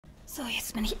So,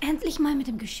 jetzt bin ich endlich mal mit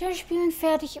dem Geschirrspülen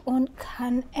fertig und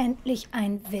kann endlich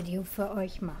ein Video für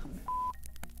euch machen.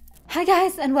 Hi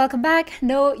guys and welcome back.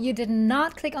 No, you did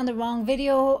not click on the wrong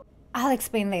video. I'll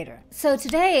explain later. So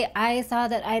today I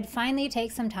thought that I'd finally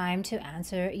take some time to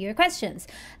answer your questions.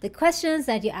 The questions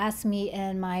that you asked me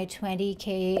in my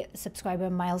 20K subscriber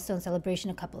milestone celebration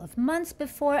a couple of months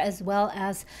before, as well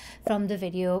as from the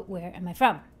video Where Am I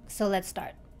From? So let's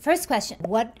start. First question,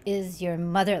 what is your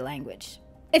mother language?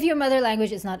 If your mother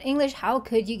language is not English, how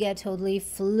could you get totally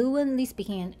fluently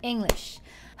speaking in English?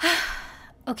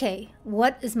 Okay,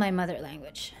 what is my mother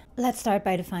language? Let's start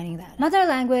by defining that. Mother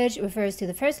language refers to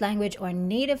the first language or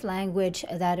native language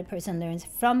that a person learns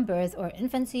from birth or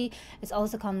infancy. It's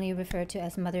also commonly referred to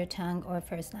as mother tongue or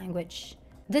first language.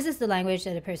 This is the language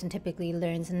that a person typically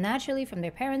learns naturally from their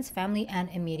parents, family, and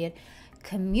immediate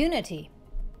community.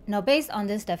 Now, based on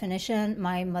this definition,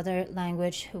 my mother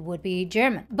language would be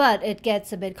German. But it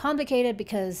gets a bit complicated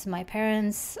because my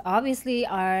parents obviously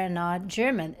are not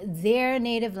German. Their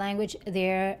native language,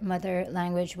 their mother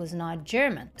language was not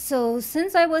German. So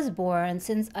since I was born,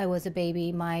 since I was a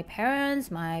baby, my parents,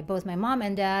 both my mom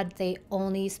and dad, they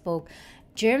only spoke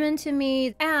German to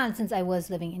me. And since I was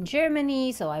living in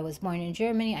Germany, so I was born in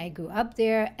Germany, I grew up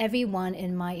there, everyone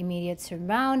in my immediate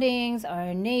surroundings,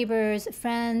 our neighbors,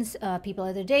 friends, people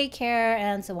at the daycare,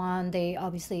 and so on, they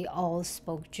obviously all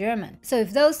spoke German. So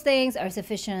if those things are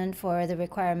sufficient for the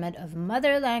requirement of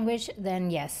mother language,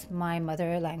 then yes, my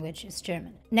mother language is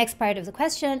German. Next part of the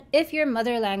question, if your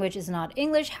mother language is not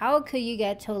English, how could you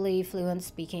get totally fluent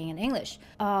speaking in English?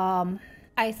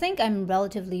 I think I'm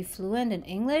relatively fluent in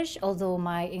English, although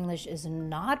my English is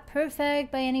not perfect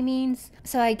by any means.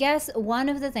 So I guess one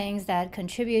of the things that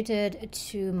contributed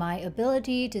to my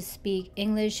ability to speak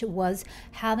English was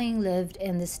having lived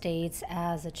in the States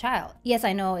as a child. Yes,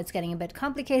 I know it's getting a bit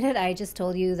complicated. I just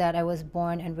told you that I was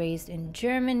born and raised in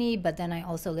Germany, but then I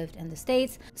also lived in the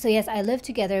States. So yes, I lived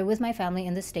together with my family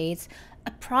in the States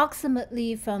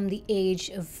approximately from the age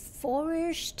of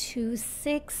 4-ish to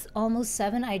 6, almost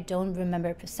 7. I don't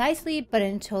remember precisely, but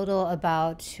in total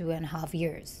about 2.5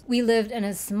 years. We lived in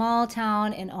a small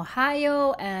town in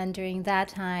Ohio, and during that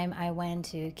time I went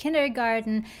to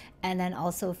kindergarten and then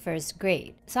also first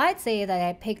grade. So I'd say that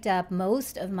I picked up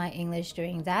most of my English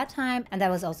during that time, and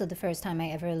that was also the first time I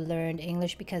ever learned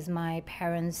English because my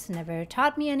parents never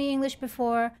taught me any English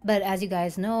before. But as you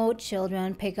guys know,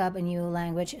 children pick up a new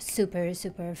language super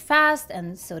fast,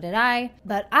 and so did I.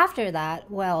 But after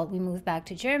that, well, we moved back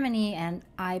to Germany and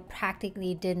I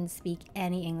practically didn't speak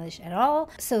any English at all.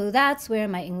 So that's where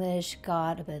my English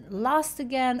got a bit lost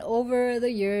again over the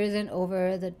years and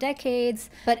over the decades.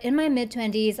 But in my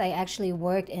mid-20s, I actually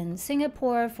worked in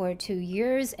Singapore for 2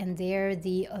 years, and there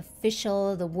the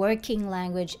working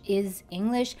language is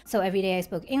English. So every day I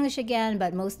spoke English again,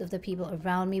 but most of the people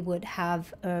around me would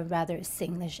have a rather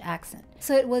Singlish accent.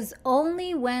 So it was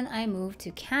only when I moved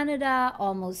to Canada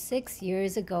almost 6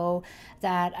 years ago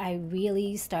that I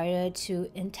really started to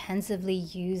intensively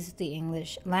use the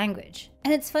English language.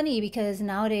 And it's funny because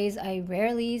nowadays I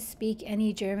rarely speak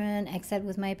any German except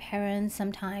with my parents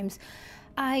sometimes.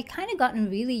 I kind of gotten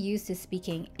really used to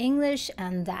speaking English,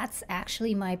 and that's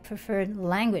actually my preferred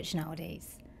language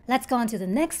nowadays. Let's go on to the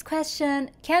next question.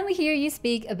 Can we hear you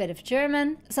speak a bit of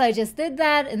German? So I just did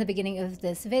that in the beginning of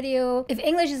this video. If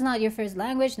English is not your first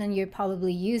language, then you're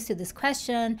probably used to this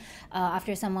question.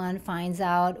 After someone finds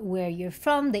out where you're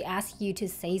from, they ask you to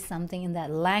say something in that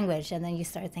language, and then you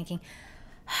start thinking,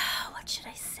 what should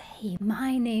I say?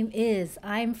 My name is,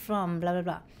 I'm from, blah, blah,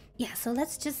 blah. Yeah, so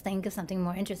let's just think of something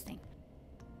more interesting.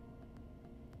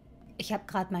 Ich habe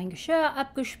gerade mein Geschirr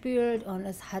abgespült und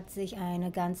es hat sich eine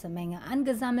ganze Menge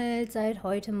angesammelt seit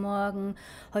heute Morgen.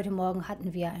 Heute Morgen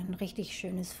hatten wir ein richtig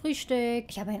schönes Frühstück.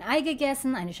 Ich habe ein Ei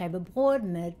gegessen, eine Scheibe Brot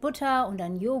mit Butter und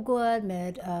dann Joghurt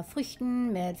mit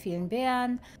Früchten, mit vielen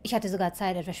Beeren. Ich hatte sogar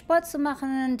Zeit, etwas Sport zu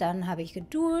machen. Dann habe ich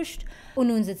geduscht und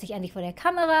nun sitze ich endlich vor der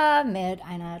Kamera mit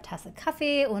einer Tasse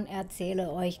Kaffee und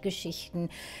erzähle euch Geschichten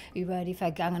über die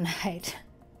Vergangenheit.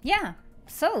 Ja.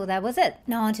 So that was it.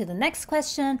 Now on to the next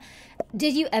question.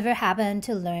 Did you ever happen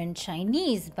to learn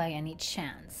Chinese by any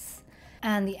chance?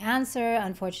 And the answer,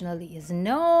 unfortunately, is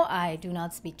no. I do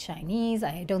not speak Chinese.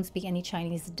 I don't speak any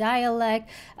Chinese dialect.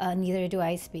 Neither do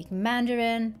I speak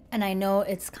Mandarin. And I know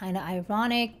it's kind of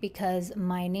ironic because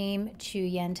my name, Chu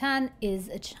Yantan, is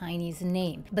a Chinese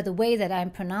name. But the way that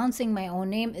I'm pronouncing my own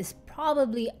name is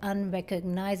probably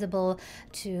unrecognizable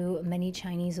to many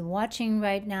Chinese watching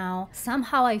right now.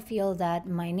 Somehow I feel that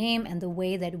my name and the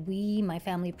way that my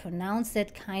family pronounce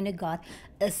it kind of got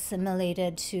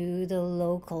assimilated to the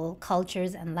local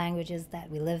cultures and languages that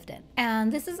we lived in.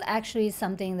 And this is actually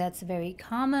something that's very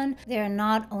common. There are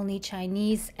not only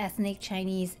Chinese, ethnic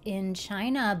Chinese in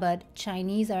China, but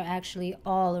Chinese are actually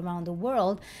all around the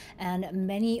world. And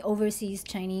many overseas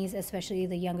Chinese, especially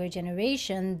the younger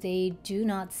generation, they do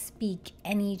not speak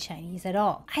any Chinese at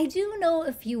all. I do know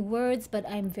a few words, but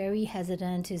I'm very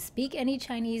hesitant to speak any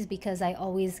Chinese because I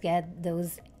always get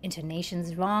those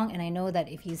intonations wrong, and I know that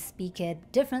if you speak it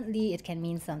differently, it can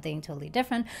mean something totally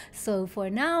different. So for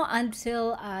now,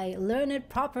 until I learn it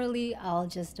properly, I'll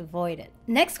just avoid it.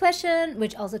 Next question,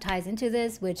 which also ties into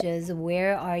this, which is,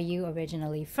 where are you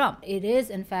originally from? It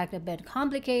is in fact a bit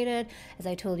complicated. As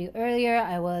I told you earlier,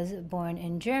 I was born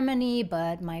in Germany,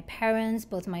 but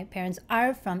both my parents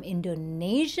are from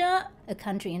Indonesia, a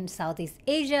country in Southeast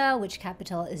Asia, which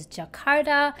capital is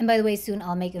Jakarta. And by the way, soon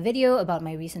I'll make a video about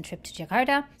my recent trip to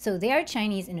Jakarta. So they are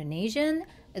Chinese Indonesian.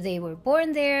 They were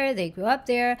born there, they grew up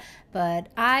there, but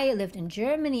I lived in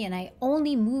Germany and I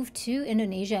only moved to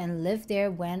Indonesia and lived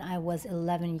there when I was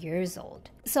 11 years old.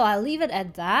 So I'll leave it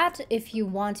at that. If you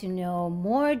want to know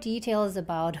more details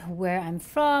about where I'm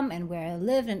from and where I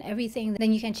lived and everything,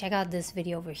 then you can check out this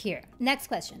video over here. Next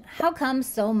question, how come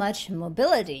so much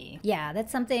mobility? Yeah,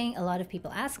 that's something a lot of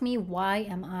people ask me. Why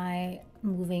am I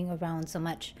moving around so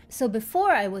much? So before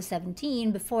I was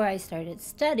 17, before I started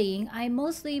studying, I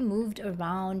mostly moved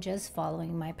around just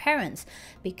following my parents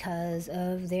because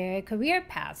of their career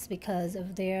paths, because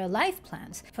of their life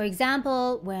plans. For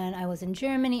example, when I was in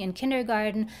Germany in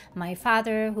kindergarten, my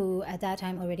father, who at that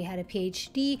time already had a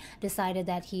PhD, decided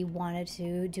that he wanted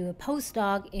to do a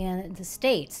postdoc in the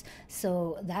States.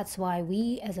 So that's why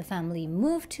we as a family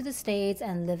moved to the States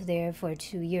and lived there for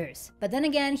 2 years. But then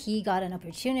again, he got an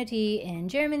opportunity in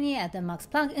Germany at the Max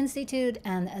Planck Institute,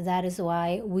 and that is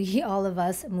why we all of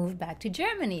us moved back to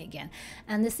Germany again.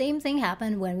 And the same thing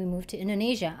happened when we moved to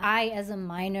Indonesia. I, as a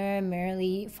minor,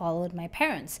 merely followed my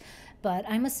parents. But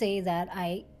I must say that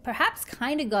I perhaps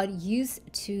kind of got used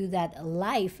to that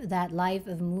life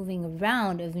of moving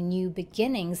around, of new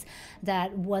beginnings.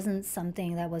 That wasn't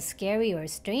something that was scary or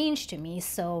strange to me.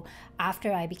 So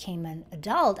after I became an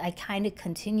adult, I kind of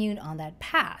continued on that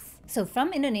path. So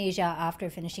from Indonesia, after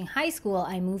finishing high school,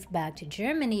 I moved back to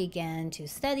Germany again to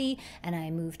study, and I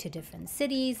moved to different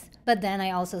cities. But then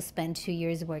I also spent 2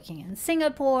 years working in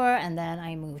Singapore, and then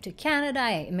I moved to Canada.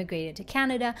 I immigrated to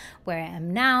Canada, where I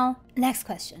am now. Next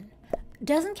question.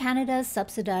 Doesn't Canada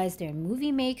subsidize their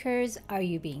movie makers? Are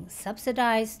you being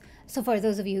subsidized? So for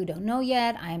those of you who don't know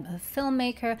yet, I'm a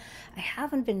filmmaker. I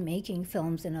haven't been making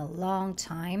films in a long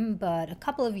time, but a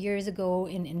couple of years ago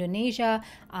in Indonesia,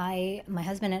 my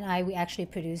husband and I, we actually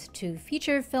produced 2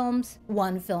 feature films.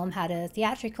 One film had a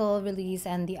theatrical release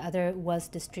and the other was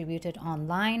distributed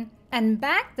online. And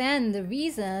back then, the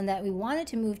reason that we wanted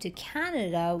to move to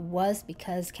Canada was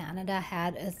because Canada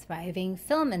had a thriving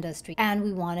film industry and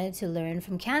we wanted to learn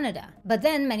from Canada. But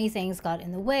then many things got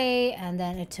in the way, and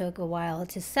then it took a while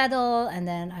to settle, and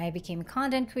then I became a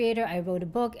content creator. I wrote a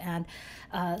book, and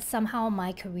somehow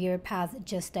my career path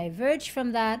just diverged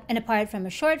from that. And apart from a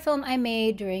short film I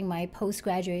made during my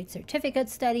postgraduate certificate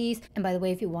studies, and by the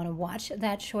way, if you want to watch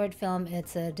that short film,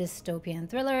 it's a dystopian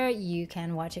thriller. You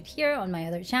can watch it here on my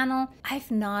other channel. I've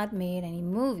not made any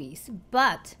movies,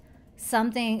 but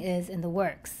something is in the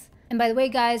works. And by the way,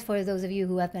 guys, for those of you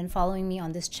who have been following me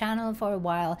on this channel for a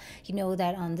while, you know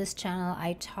that on this channel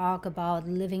I talk about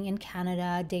living in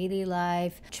Canada, daily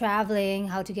life, traveling,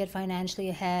 how to get financially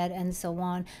ahead, and so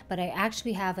on. But I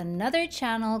actually have another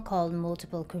channel called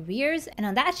Multiple Careers, and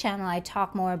on that channel I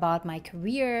talk more about my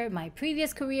career, my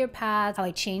previous career path, how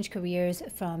I changed careers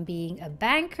from being a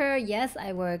banker. Yes,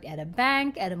 I worked at a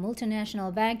bank, at a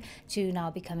multinational bank, to now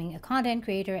becoming a content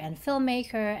creator and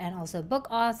filmmaker and also book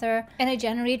author. And I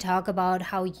generally talk about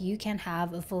how you can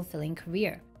have a fulfilling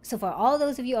career. So for all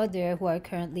those of you out there who are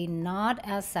currently not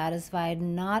as satisfied,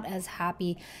 not as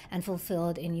happy and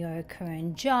fulfilled in your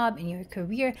current job, in your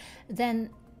career,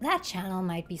 then that channel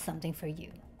might be something for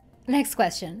you. Next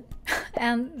question.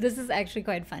 And this is actually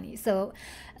quite funny. So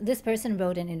this person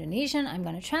wrote in Indonesian. I'm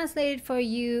going to translate it for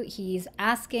you. He's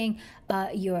asking,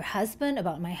 your husband,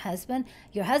 about my husband.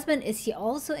 Your husband, is he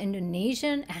also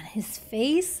Indonesian? And his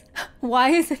face? Why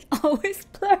is it always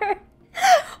blurred?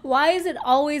 Why is it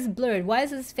always blurred? Why is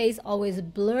his face always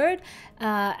blurred?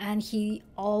 And he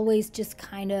always just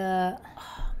kind of...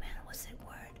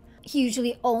 He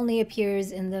usually only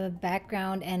appears in the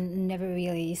background and never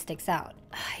really sticks out.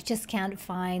 I just can't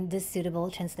find this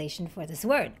suitable translation for this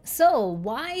word. So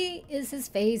why is his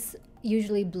face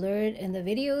usually blurred in the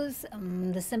videos?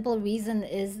 The simple reason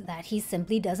is that he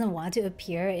simply doesn't want to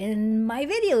appear in my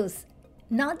videos.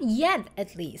 Not yet,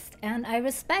 at least, and I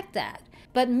respect that.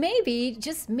 But maybe,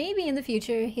 just maybe in the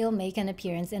future, he'll make an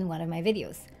appearance in one of my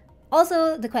videos.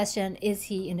 Also, the question, is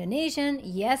he Indonesian?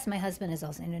 Yes, my husband is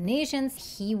also Indonesian.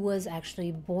 He was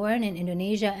actually born in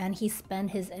Indonesia and he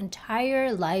spent his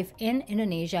entire life in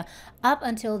Indonesia up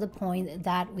until the point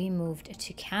that we moved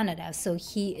to Canada. So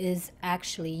he is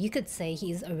actually, you could say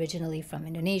he's originally from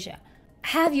Indonesia.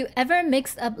 Have you ever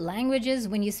mixed up languages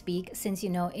when you speak, since you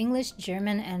know English,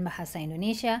 German, and Bahasa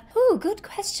Indonesia? Ooh, good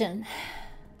question.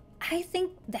 I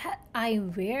think that I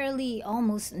rarely,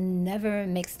 almost never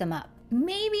mix them up.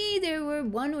 Maybe there were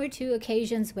 1 or 2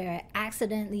 occasions where I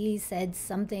accidentally said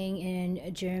something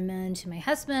in German to my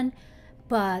husband,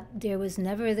 but there was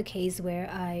never the case where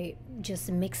I just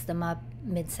mixed them up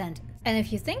mid-sentence. And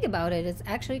if you think about it, it's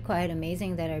actually quite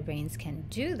amazing that our brains can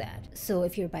do that. So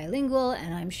if you're bilingual,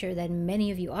 and I'm sure that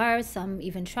many of you are, some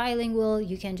even trilingual,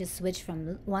 you can just switch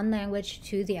from one language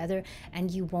to the other and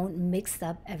you won't mix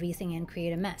up everything and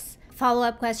create a mess.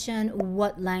 Follow-up question,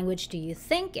 what language do you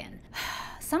think in?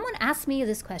 Someone asked me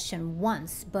this question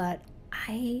once, but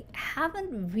I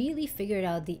haven't really figured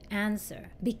out the answer,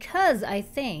 because I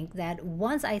think that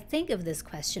once I think of this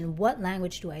question, what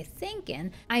language do I think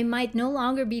in, I might no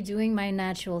longer be doing my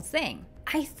natural thing.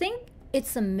 I think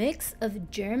it's a mix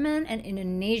of German and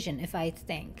Indonesian if I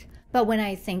think. But when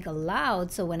I think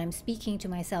aloud, so when I'm speaking to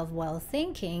myself while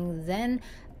thinking, then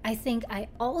I think I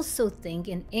also think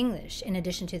in English in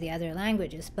addition to the other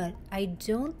languages, but I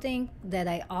don't think that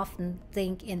I often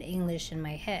think in English in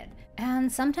my head.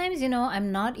 And sometimes,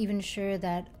 I'm not even sure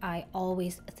that I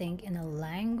always think in a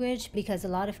language, because a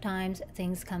lot of times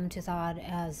things come to thought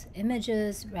as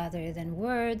images rather than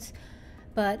words.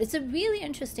 But it's a really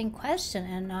interesting question,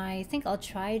 and I think I'll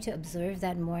try to observe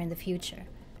that more in the future.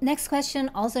 Next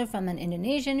question, also from an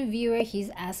Indonesian viewer.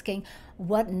 He's asking,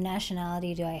 what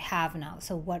nationality do I have now?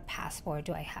 So what passport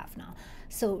do I have now?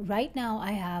 So right now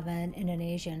I have an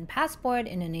Indonesian passport,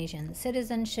 Indonesian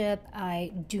citizenship.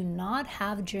 I do not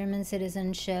have German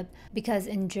citizenship, because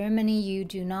in Germany you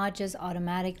do not just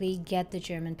automatically get the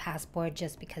German passport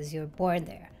just because you're born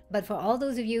there. But for all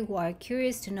those of you who are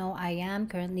curious to know, I am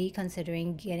currently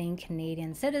considering getting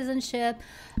Canadian citizenship.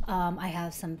 I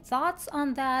have some thoughts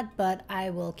on that, but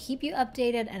I will keep you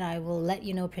updated and I will let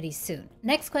you know pretty soon.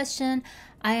 Next question.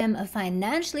 I am a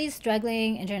financially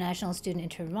struggling international student in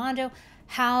Toronto.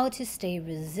 How to stay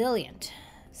resilient?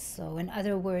 So in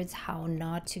other words, how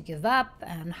not to give up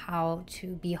and how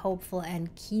to be hopeful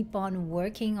and keep on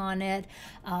working on it,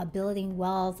 building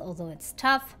wealth, although it's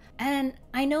tough. And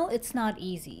I know it's not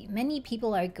easy. Many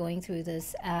people are going through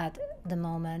this at the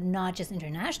moment, not just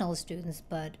international students,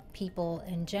 but people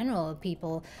in general,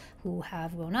 people who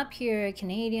have grown up here,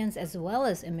 Canadians as well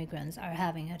as immigrants are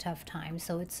having a tough time.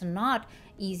 So it's not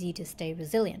easy to stay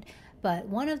resilient. But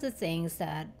one of the things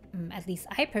that at least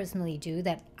I personally do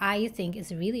that I think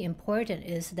is really important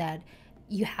is that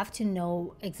you have to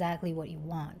know exactly what you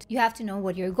want. You have to know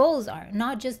what your goals are,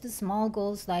 not just the small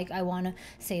goals like I want to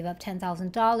save up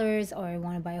 $10,000 or I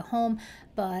want to buy a home,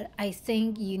 but I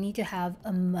think you need to have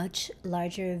a much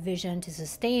larger vision to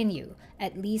sustain you,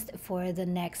 at least for the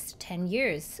next 10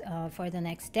 years, for the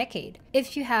next decade.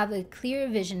 If you have a clear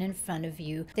vision in front of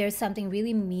you, there's something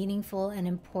really meaningful and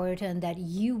important that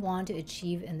you want to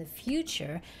achieve in the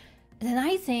future, then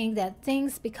I think that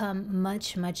things become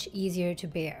much, much easier to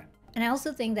bear. And I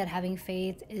also think that having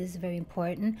faith is very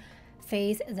important.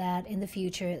 Faith that in the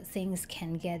future things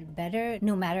can get better,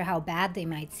 no matter how bad they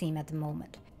might seem at the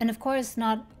moment. And of course,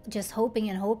 not just hoping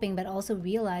and hoping, but also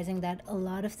realizing that a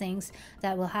lot of things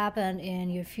that will happen in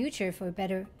your future, for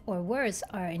better or worse,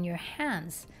 are in your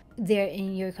hands. They're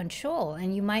in your control,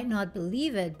 and you might not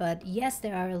believe it, but yes,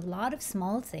 there are a lot of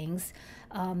small things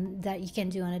that you can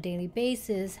do on a daily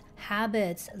basis,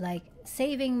 habits like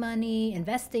saving money,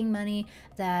 investing money,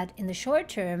 that in the short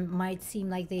term might seem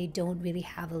like they don't really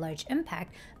have a large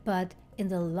impact, but in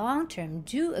the long term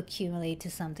do accumulate to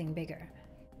something bigger.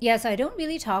 Yes, I don't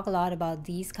really talk a lot about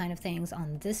these kind of things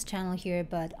on this channel here,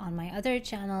 but on my other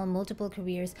channel, Multiple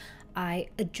Careers, I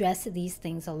address these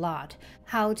things a lot.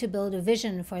 How to build a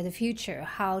vision for the future,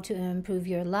 how to improve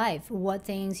your life, what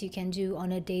things you can do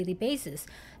on a daily basis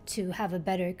to have a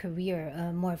better career,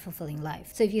 a more fulfilling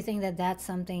life. So if you think that that's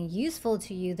something useful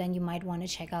to you, then you might want to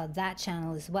check out that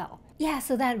channel as well. Yeah,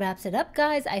 so that wraps it up,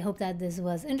 guys. I hope that this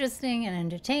was interesting and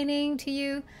entertaining to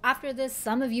you. After this,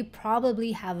 some of you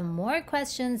probably have more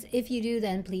questions. If you do,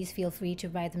 then please feel free to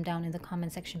write them down in the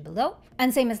comment section below.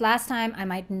 And same as last time, I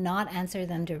might not answer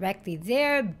them directly, directly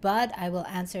there, but I will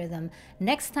answer them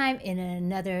next time in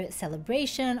another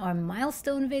celebration or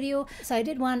milestone video. So I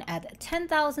did one at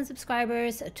 10,000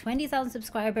 subscribers, 20,000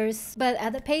 subscribers, but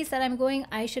at the pace that I'm going,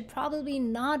 I should probably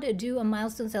not do a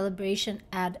milestone celebration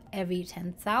at every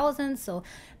 10,000. So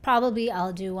probably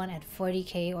I'll do one at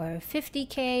 40k or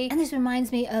 50k. And this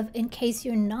reminds me of, in case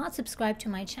you're not subscribed to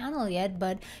my channel yet,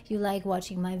 but you like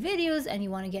watching my videos and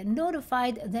you want to get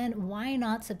notified, then why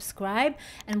not subscribe?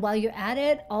 And while you're at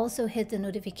it, also hit the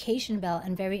notification bell,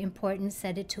 and very important,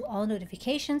 set it to all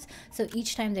notifications, so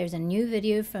each time there's a new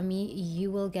video from me, you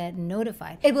will get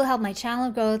notified. It will help my channel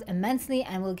growth immensely,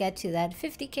 and we'll get to that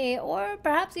 50k or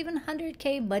perhaps even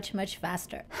 100k much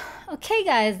faster. Okay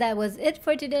guys, that was it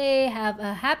for today. Have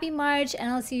a happy March,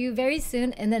 and I'll see you very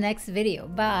soon in the next video.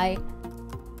 Bye.